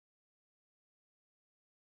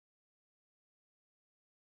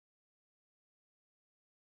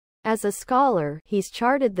As a scholar, he's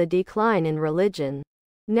charted the decline in religion.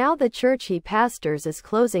 Now the church he pastors is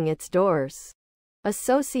closing its doors.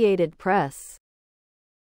 Associated Press.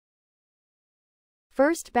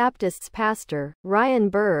 First Baptist's pastor, Ryan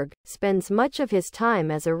Berg, spends much of his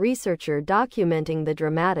time as a researcher documenting the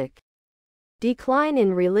dramatic decline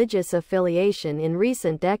in religious affiliation in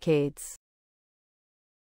recent decades.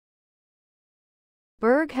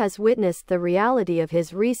 Berg has witnessed the reality of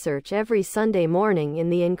his research every Sunday morning in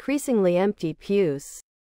the increasingly empty pews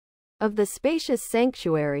of the spacious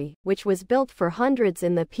sanctuary, which was built for hundreds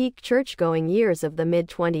in the peak church-going years of the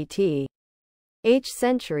mid-20th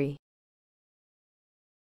century.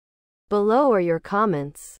 Below are your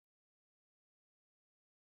comments.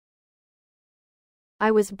 I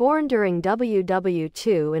was born during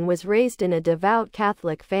WW2 and was raised in a devout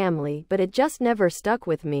Catholic family, but it just never stuck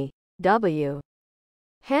with me.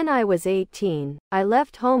 When I was 18, I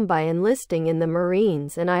left home by enlisting in the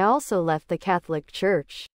Marines, and I also left the Catholic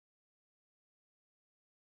Church.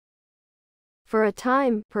 For a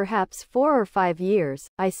time, perhaps 4 or 5 years,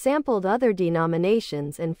 I sampled other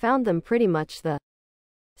denominations and found them pretty much the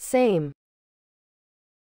same.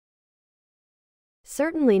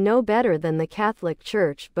 Certainly no better than the Catholic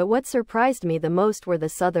Church, but what surprised me the most were the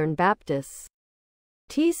Southern Baptists.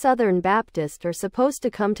 Southern Baptists are supposed to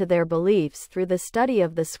come to their beliefs through the study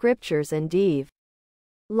of the Scriptures and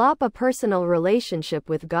develop a personal relationship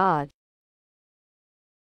with God.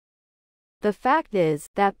 The fact is,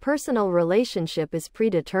 that personal relationship is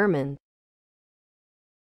predetermined.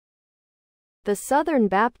 The Southern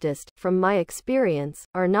Baptists, from my experience,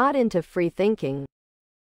 are not into free thinking.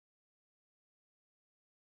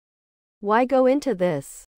 Why go into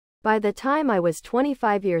this? By the time I was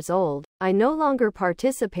 25 years old, I no longer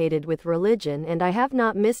participated with religion, and I have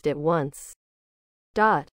not missed it once.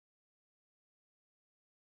 I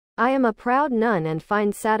am a proud nun and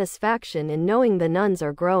find satisfaction in knowing the nuns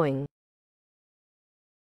are growing.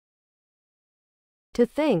 To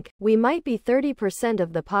think, we might be 30%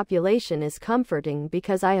 of the population is comforting,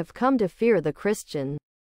 because I have come to fear the Christian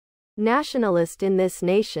nationalist in this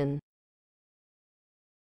nation.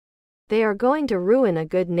 They are going to ruin a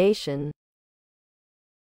good nation.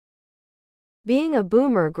 Being a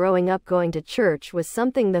boomer growing up, going to church was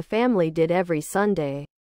something the family did every Sunday.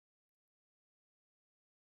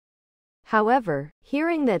 However,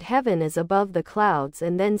 hearing that heaven is above the clouds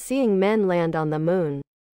and then seeing men land on the moon,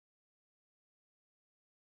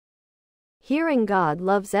 hearing God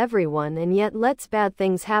loves everyone and yet lets bad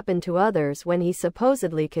things happen to others when he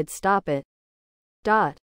supposedly could stop it.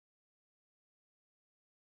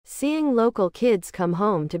 Seeing local kids come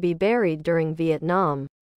home to be buried during Vietnam.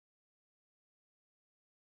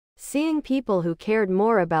 Seeing people who cared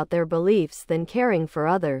more about their beliefs than caring for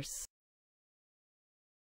others.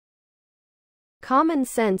 Common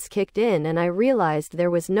sense kicked in and I realized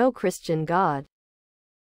there was no Christian God.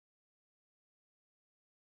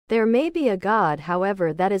 There may be a God,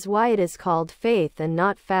 however, that is why it is called faith and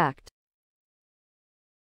not fact.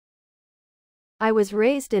 I was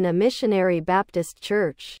raised in a missionary Baptist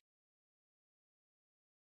church.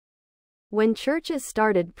 When churches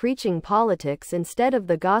started preaching politics instead of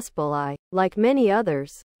the gospel, I, like many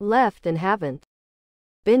others, left and haven't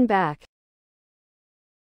been back.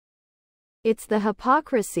 It's the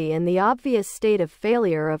hypocrisy and the obvious state of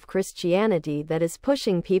failure of Christianity that is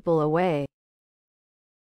pushing people away.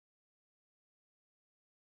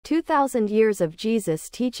 2,000 years of Jesus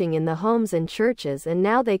teaching in the homes and churches, and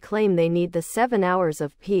now they claim they need the 7 hours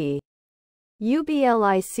of public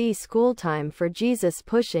school time for Jesus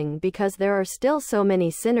pushing because there are still so many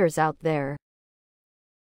sinners out there.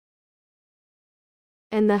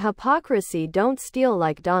 And the hypocrisy don't steal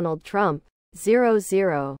like Donald Trump.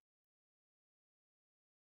 00.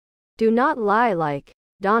 Do not lie like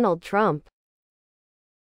Donald Trump.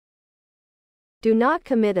 Do not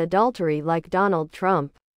commit adultery like Donald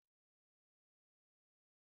Trump.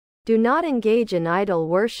 Do not engage in idol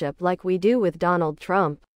worship like we do with Donald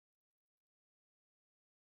Trump.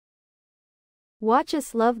 Watch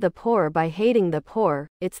us love the poor by hating the poor,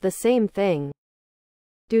 it's the same thing.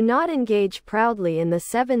 Do not engage proudly in the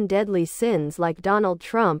 7 deadly sins like Donald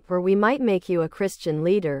Trump, or we might make you a Christian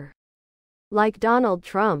leader like Donald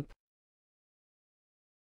Trump.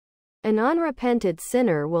 An unrepented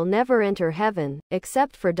sinner will never enter heaven,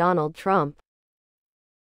 except for Donald Trump.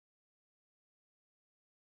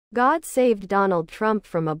 God saved Donald Trump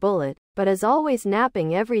from a bullet, but is always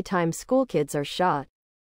napping every time schoolkids are shot.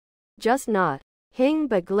 Just not hing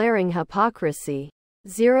but glaring hypocrisy.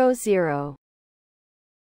 00.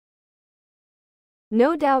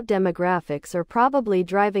 No doubt demographics are probably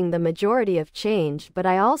driving the majority of change, but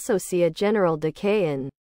I also see a general decay in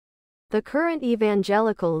The current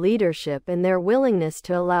evangelical leadership and their willingness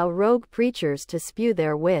to allow rogue preachers to spew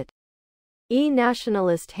their wit.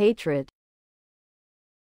 Nationalist hatred.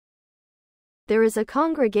 There is a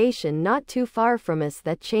congregation not too far from us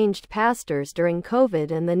that changed pastors during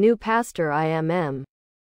COVID, and the new pastor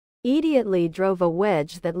immediately drove a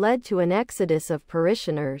wedge that led to an exodus of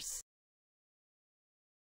parishioners.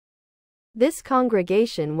 This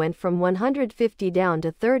congregation went from 150 down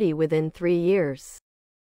to 30 within 3 years.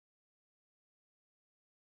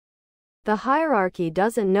 The hierarchy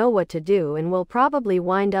doesn't know what to do and will probably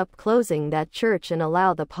wind up closing that church and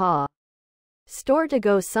allow the pastor to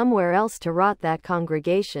go somewhere else to rot that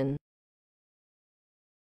congregation.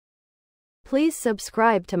 Please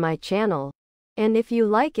subscribe to my channel. And if you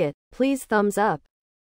like it, please thumbs up.